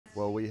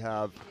Well, we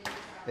have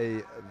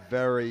a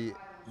very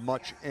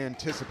much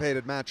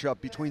anticipated matchup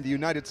between the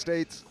United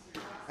States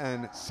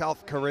and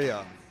South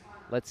Korea.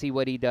 Let's see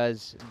what he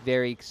does.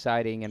 Very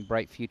exciting and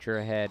bright future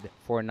ahead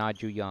for Na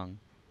Ju Young.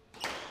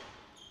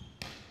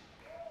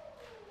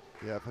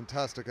 Yeah,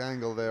 fantastic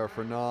angle there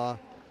for Na.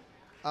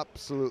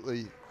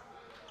 Absolutely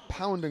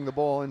pounding the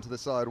ball into the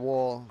side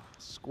wall,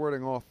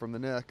 squirting off from the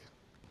nick.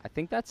 I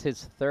think that's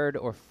his third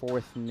or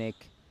fourth nick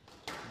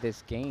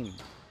this game.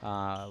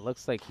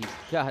 Looks like he's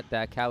got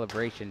that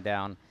calibration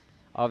down.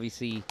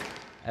 Obviously,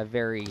 a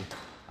very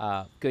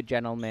good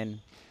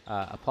gentleman,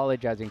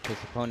 apologizing to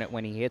his opponent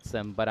when he hits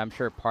them, but I'm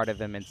sure part of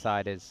him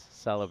inside is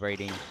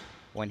celebrating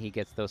when he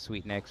gets those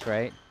sweet nicks,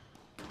 right?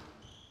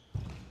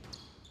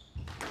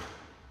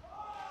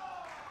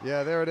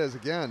 Yeah, there it is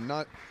again.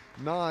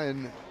 Na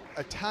in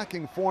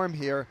attacking form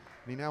here.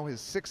 He now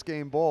has 6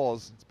 game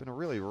balls. It's been a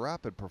really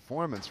rapid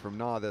performance from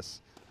Na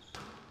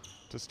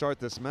to start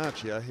this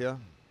match. Yeah.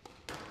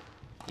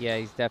 Yeah,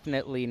 he's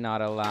definitely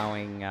not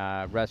allowing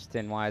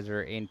Rustin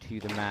Weiser into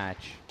the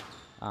match,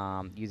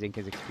 using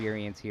his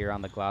experience here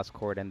on the glass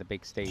court and the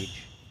big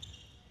stage.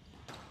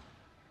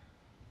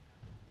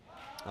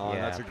 Oh,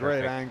 yeah, that's a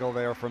great perfect. angle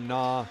there from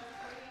Na.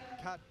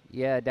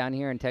 Yeah, down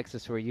here in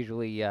Texas, we're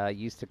usually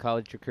used to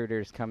college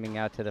recruiters coming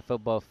out to the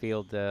football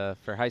field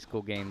for high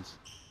school games.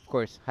 Of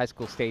course, high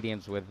school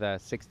stadiums with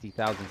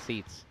 60,000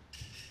 seats.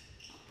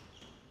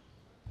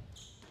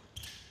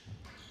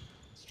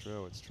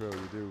 It's true.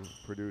 You do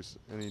produce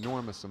an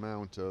enormous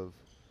amount of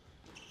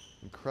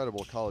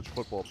incredible college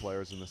football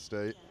players in the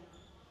state.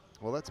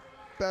 Well, that's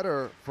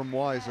better from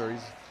Weiser.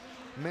 He's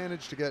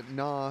managed to get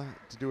Na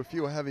to do a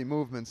few heavy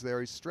movements there.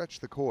 He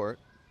stretched the court.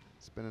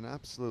 It's been an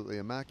absolutely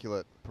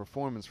immaculate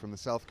performance from the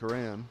South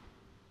Korean.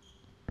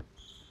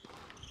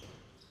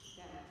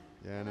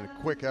 Yeah, and a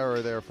quick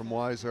error there from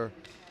Weiser.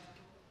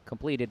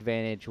 Complete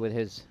advantage with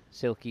his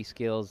silky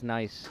skills.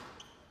 Nice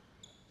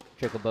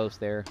trickle boast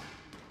there.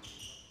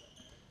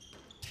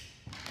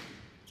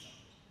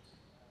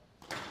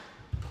 Yeah,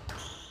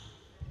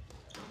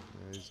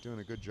 he's doing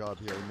a good job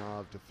here, Na,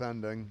 of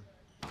defending.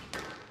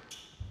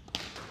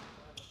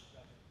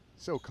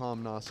 So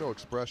calm, Na, so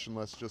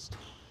expressionless. Just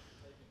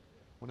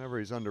whenever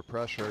he's under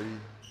pressure,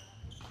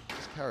 he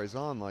just carries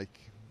on like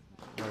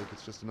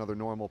it's just another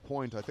normal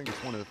point. I think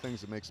it's one of the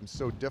things that makes him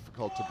so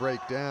difficult to break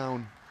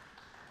down.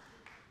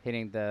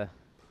 Hitting the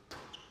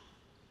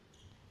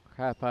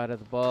crap out of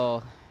the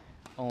ball,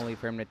 only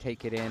for him to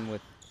take it in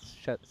with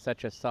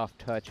such a soft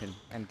touch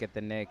and get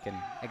the nick, and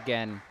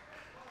again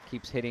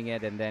keeps hitting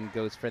it and then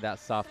goes for that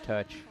soft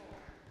touch.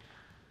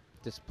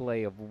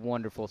 Display of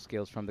wonderful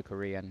skills from the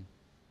Korean.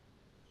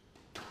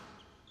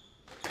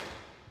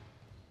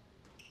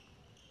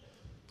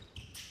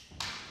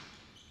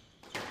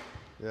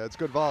 Yeah, it's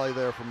good volley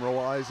there from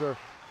Weiser.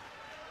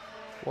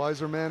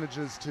 Weiser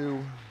manages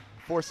to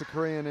force the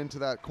Korean into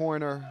that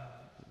corner.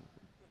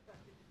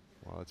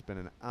 Well, it's been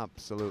an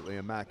absolutely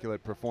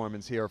immaculate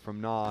performance here from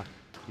Na.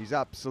 He's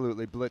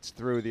absolutely blitzed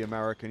through the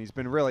American. He's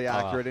been really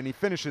accurate, and he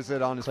finishes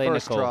it on his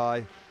first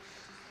try.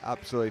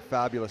 Absolutely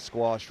fabulous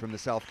squash from the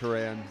South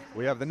Korean.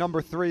 We have the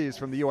number 3s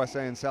from the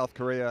USA and South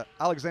Korea,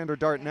 Alexander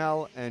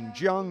Dartnell and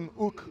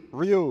Jung-Uk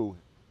Ryu.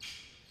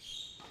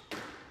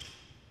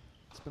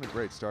 It's been a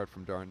great start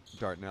from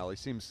Dartnell. He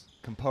seems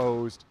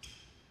composed.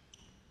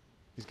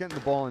 He's getting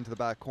the ball into the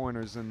back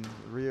corners, and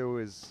Ryu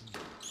is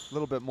a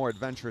little bit more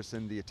adventurous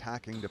in the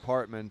attacking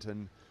department,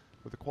 and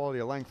with the quality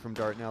of length from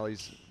Dartnell,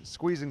 he's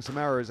squeezing some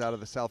errors out of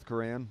the South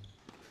Korean.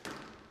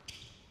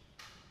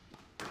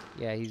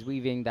 Yeah, he's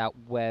weaving that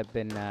web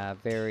in a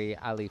very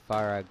Ali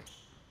Farag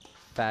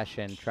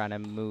fashion, trying to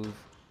move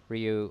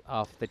Ryu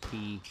off the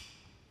tee,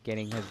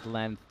 getting his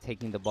length,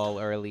 taking the ball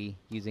early,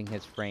 using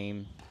his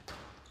frame.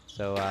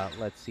 So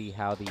let's see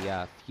how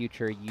the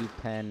future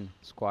UPenn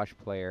squash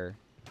player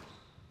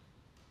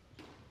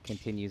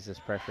continues this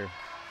pressure.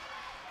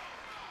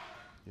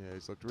 Yeah,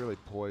 he's looked really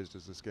poised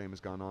as this game has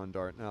gone on,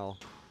 Dartnell.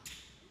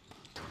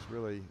 He's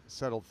really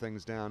settled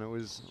things down. It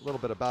was a little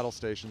bit of battle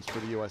stations for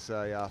the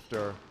USA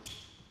after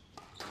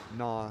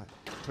Na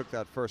took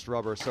that first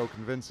rubber so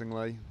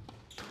convincingly.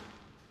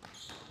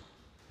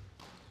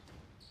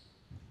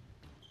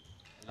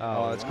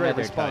 Oh, it's great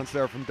response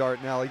there from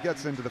Dartnell. He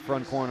gets into the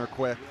front corner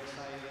quick.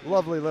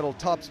 Lovely little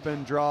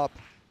topspin drop.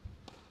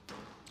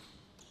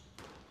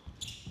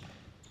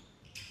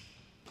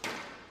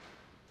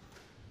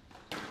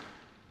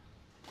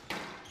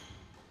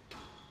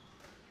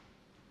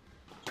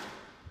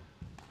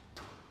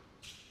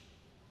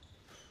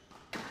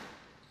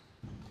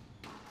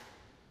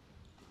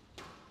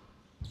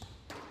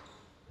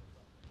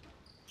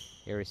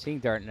 Yeah, we're seeing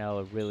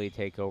Dartnell really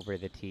take over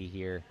the tee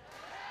here.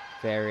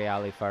 Very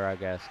Ali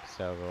Farag-esque,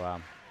 so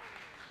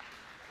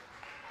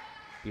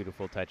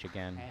beautiful touch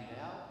again.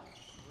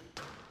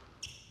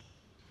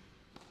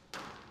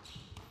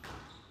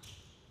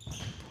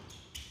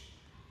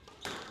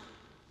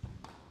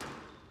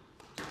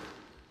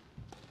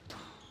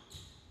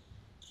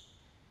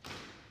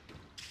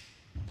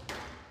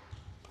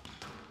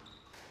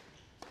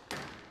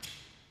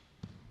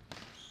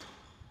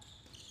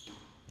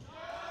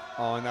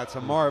 Oh, and that's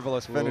a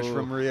marvelous finish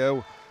from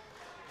Ryu.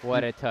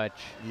 What a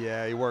touch.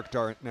 Yeah, he worked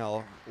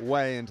Dartnell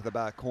way into the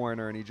back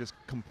corner, and he just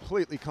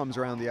completely comes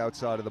around the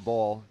outside of the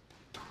ball.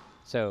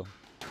 So,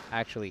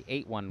 actually,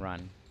 8-1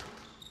 run.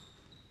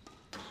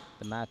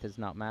 The math is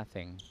not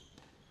mathing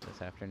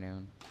this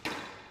afternoon.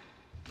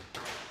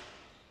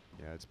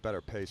 Yeah, it's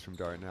better pace from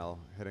Dartnell,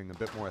 hitting a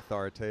bit more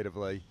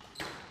authoritatively.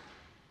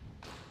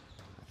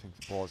 I think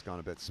the ball's gone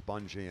a bit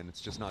spongy, and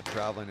it's just not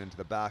traveling into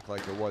the back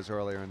like it was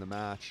earlier in the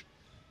match.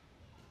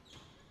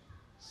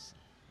 It's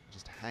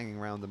just hanging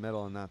around the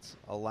middle, and that's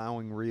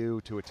allowing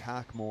Ryu to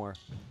attack more.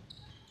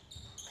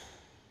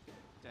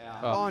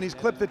 Oh, and he's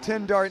clipped the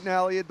tin,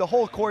 Dartnell. He had the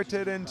whole court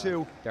hit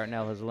into.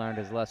 Dartnell has learned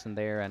his lesson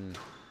there and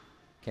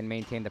can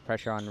maintain the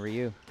pressure on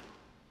Ryu.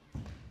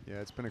 Yeah,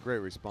 it's been a great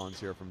response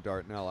here from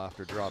Dartnell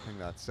after dropping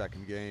that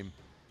second game.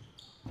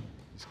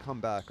 He's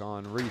come back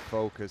on,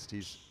 refocused.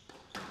 He's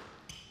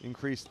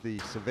increased the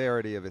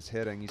severity of his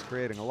hitting. He's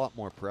creating a lot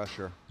more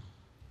pressure.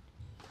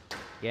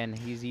 Yeah, and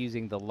he's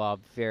using the lob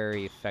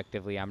very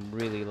effectively. I'm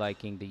really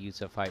liking the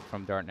use of height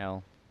from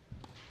Dartnell.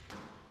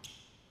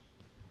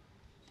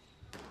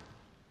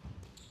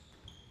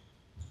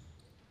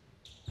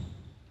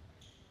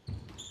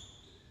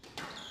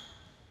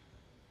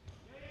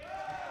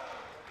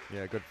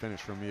 Yeah, good finish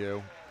from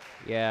you.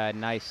 Yeah,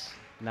 nice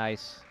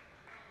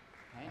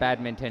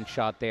badminton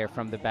shot there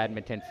from the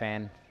badminton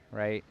fan,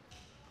 right?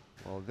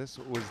 Well, this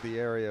was the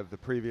area of the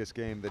previous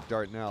game that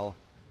Dartnell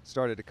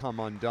started to come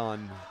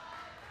undone.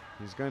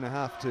 He's going to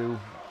have to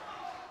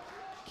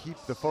keep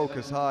the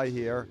focus high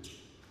here.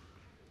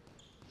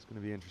 It's going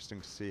to be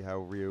interesting to see how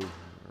Ryu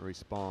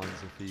responds,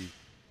 if he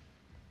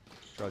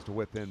tries to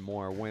whip in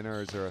more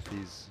winners or if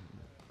he's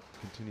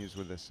continues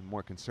with this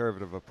more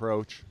conservative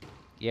approach.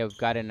 Yeah, we've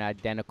got an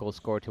identical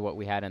score to what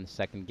we had in the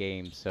second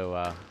game,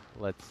 so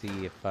let's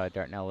see if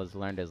Dartnell has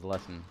learned his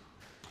lesson.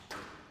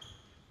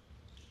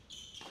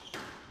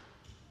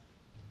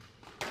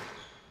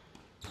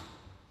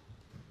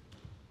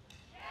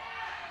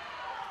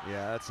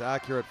 Yeah, that's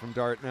accurate from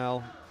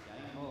Dartnell.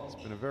 It's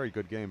been a very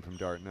good game from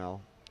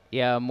Dartnell.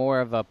 Yeah, more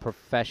of a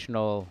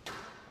professional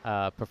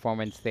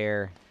performance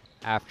there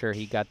after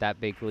he got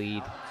that big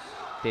lead.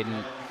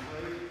 Didn't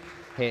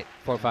hit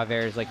 4 or 5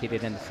 errors like he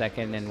did in the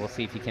second, and we'll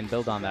see if he can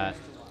build on that.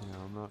 Yeah,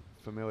 I'm not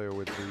familiar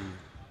with the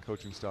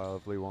coaching style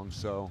of Lee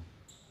Wong-so,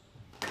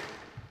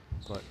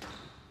 but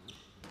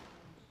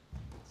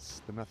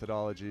the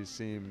methodology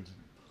seemed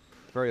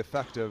very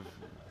effective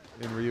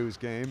in Ryu's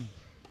game.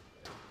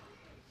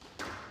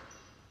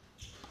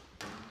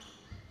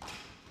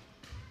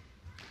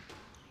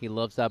 He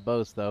loves that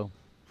boast, though.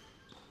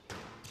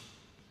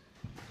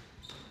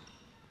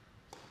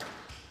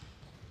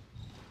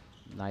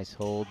 Nice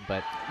hold,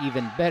 but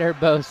even better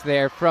boast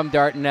there from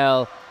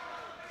Dartnell.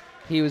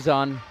 He was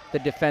on the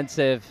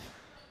defensive.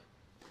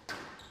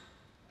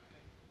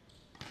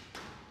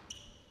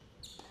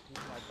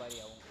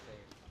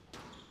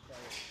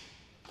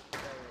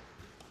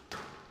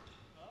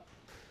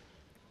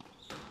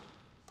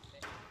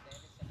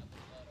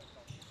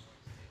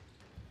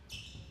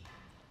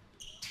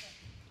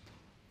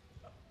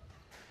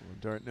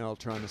 Dartnell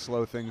trying to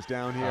slow things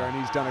down here,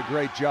 and he's done a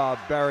great job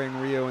burying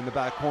Ryu in the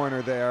back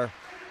corner there.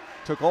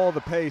 Took all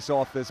the pace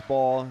off this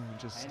ball, and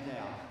just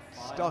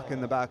stuck in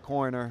the back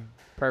corner.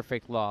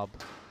 Perfect lob.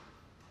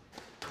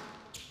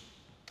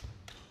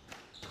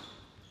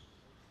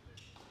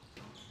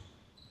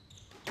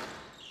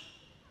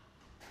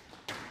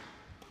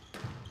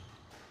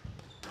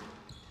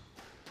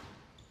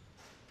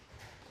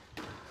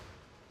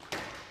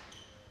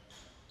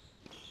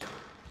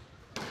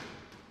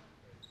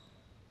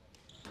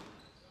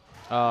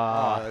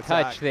 Oh,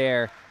 touch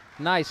there.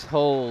 Nice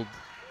hold.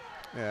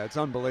 Yeah, it's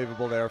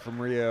unbelievable there from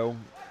Ryu.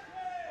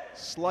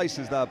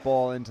 Slices that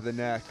ball into the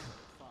neck.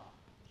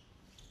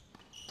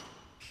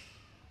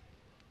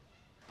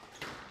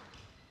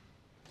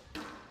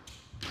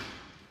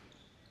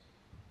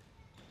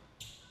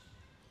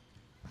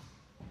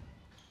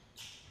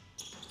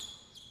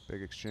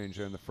 Big exchange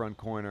there in the front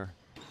corner.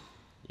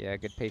 Yeah,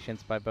 good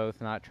patience by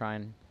both, not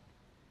trying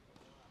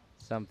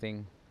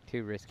something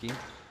too risky.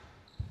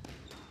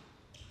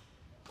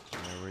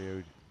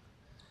 Ryu.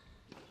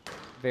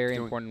 Very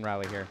important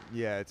rally here.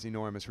 Yeah, it's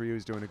enormous.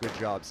 Ryu's doing a good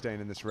job staying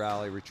in this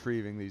rally,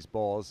 retrieving these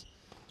balls.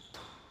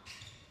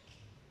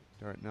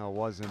 Dartnell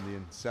was in the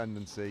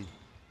ascendancy.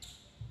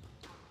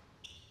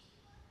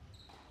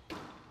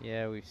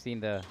 Yeah, we've seen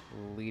the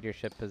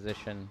leadership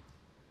position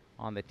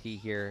on the tee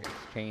here.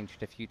 It's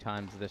changed a few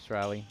times this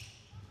rally.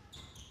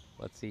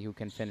 Let's see who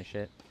can finish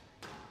it.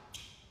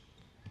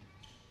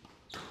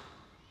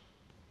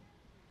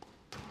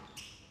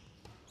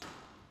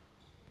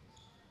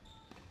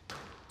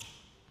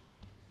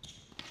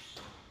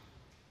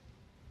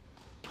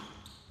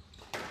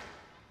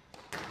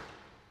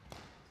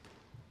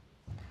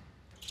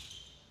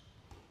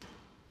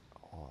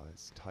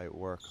 Tight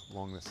work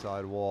along the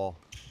side wall.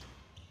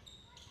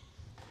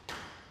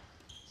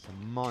 It's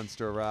a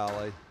monster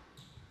rally.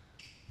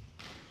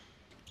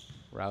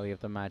 Rally of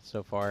the match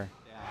so far.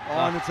 Oh,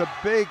 and it's a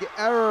big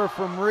error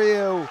from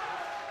Ryu.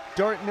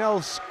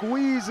 Dartnell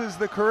squeezes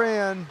the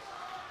Korean.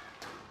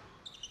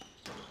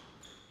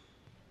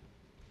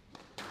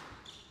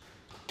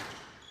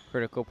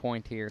 Critical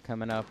point here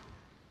coming up.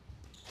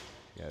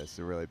 Yeah, this is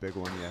a really big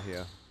one, yeah,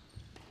 here.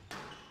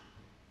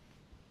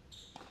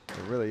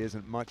 There really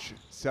isn't much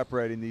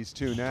separating these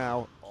two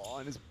now. Oh,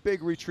 and his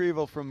big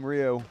retrieval from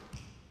Ryu.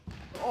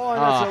 Oh,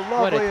 and that's a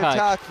lovely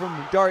attack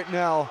from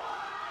Dartnell.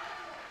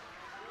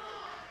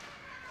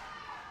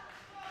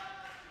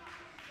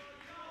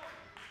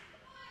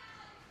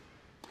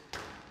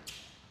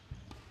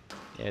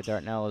 Yeah,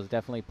 Dartnell has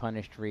definitely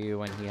punished Ryu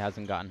when he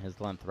hasn't gotten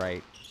his length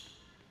right.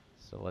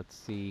 So let's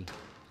see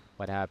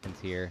what happens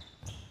here.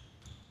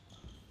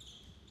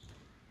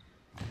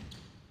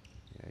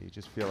 Yeah, you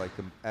just feel like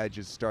the edge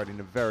is starting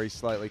to very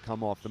slightly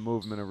come off the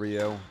movement of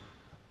Ryu.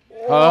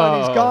 Oh,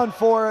 and he's gone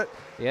for it.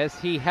 Yes,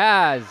 he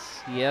has.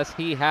 Yes,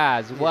 he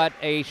has. Yeah. What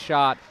a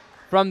shot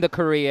from the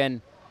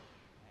Korean.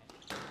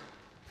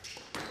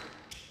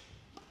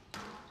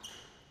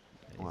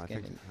 Well,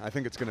 I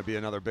think it's going to be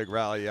another big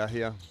rally, yeah,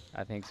 here.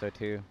 I think so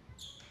too.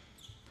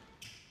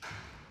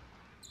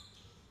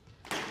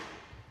 Yeah,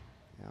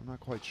 I'm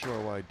not quite sure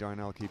why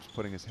Darnell keeps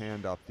putting his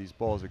hand up. These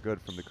balls are good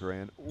from the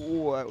Korean.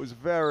 Ooh, that was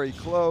very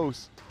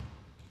close.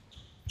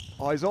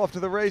 Oh, he's off to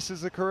the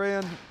races, the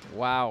Korean.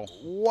 Wow.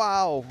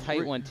 Wow.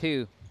 Tight one,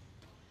 too.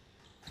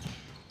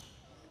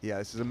 Yeah,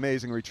 this is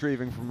amazing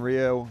retrieving from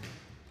Ryu.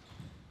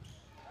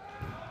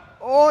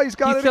 Oh, he's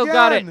got it still again.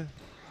 Got it.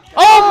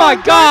 Oh, my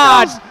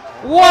God.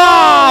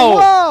 Wow.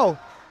 Wow.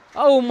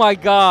 Oh, my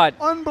God.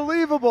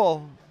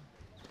 Unbelievable.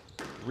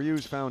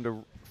 Ryu's found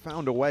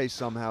a way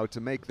somehow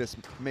to make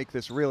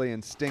this really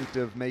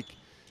instinctive,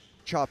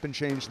 chop and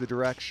change the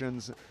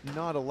directions,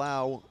 not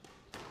allow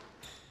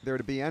there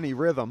to be any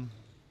rhythm.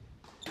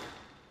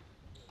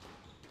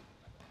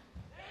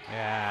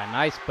 Yeah,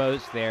 nice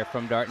boast there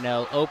from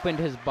Dartnell. Opened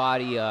his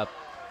body up,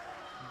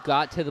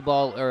 got to the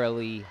ball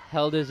early,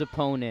 held his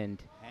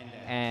opponent,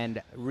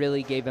 and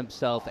really gave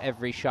himself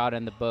every shot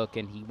in the book,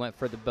 and he went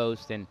for the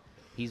boast, and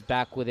he's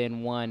back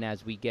within one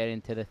as we get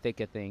into the thick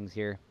of things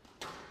here.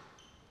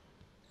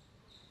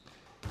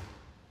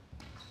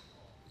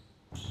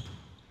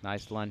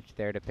 Nice lunge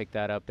there to pick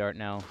that up,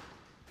 Dartnell.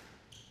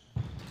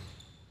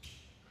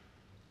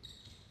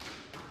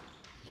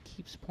 He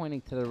keeps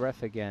pointing to the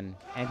ref again,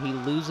 and he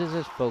loses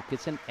his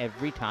focus, and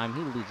every time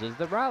he loses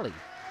the rally.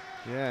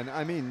 Yeah, and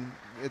I mean,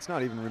 it's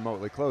not even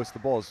remotely close. The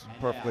ball's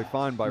perfectly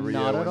fine by Ryu.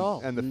 Not at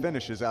all. And the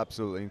finish is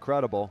absolutely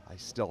incredible. I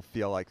still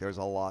feel like there's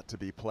a lot to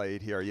be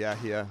played here. Yeah,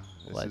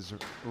 this is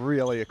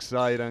really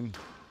exciting.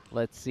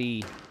 Let's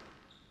see.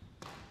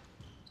 Oh,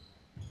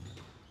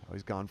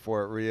 he's gone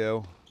for it,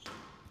 Ryu.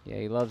 Yeah,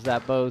 he loves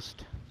that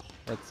boast.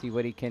 Let's see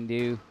what he can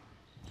do.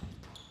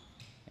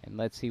 And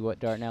let's see what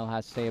Dartnell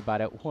has to say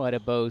about it. What a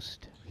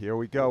boast. Here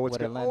we go.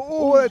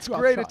 Oh, that's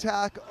great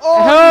attack.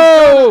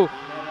 Oh,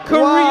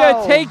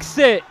 Korea takes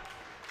it.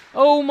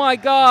 Oh, my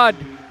God.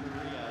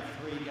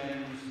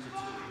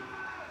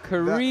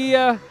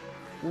 Korea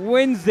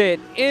wins it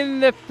in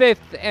the 5th,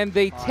 and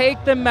they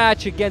take the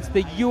match against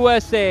the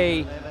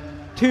USA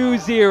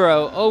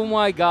 2-0. Oh,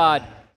 my God.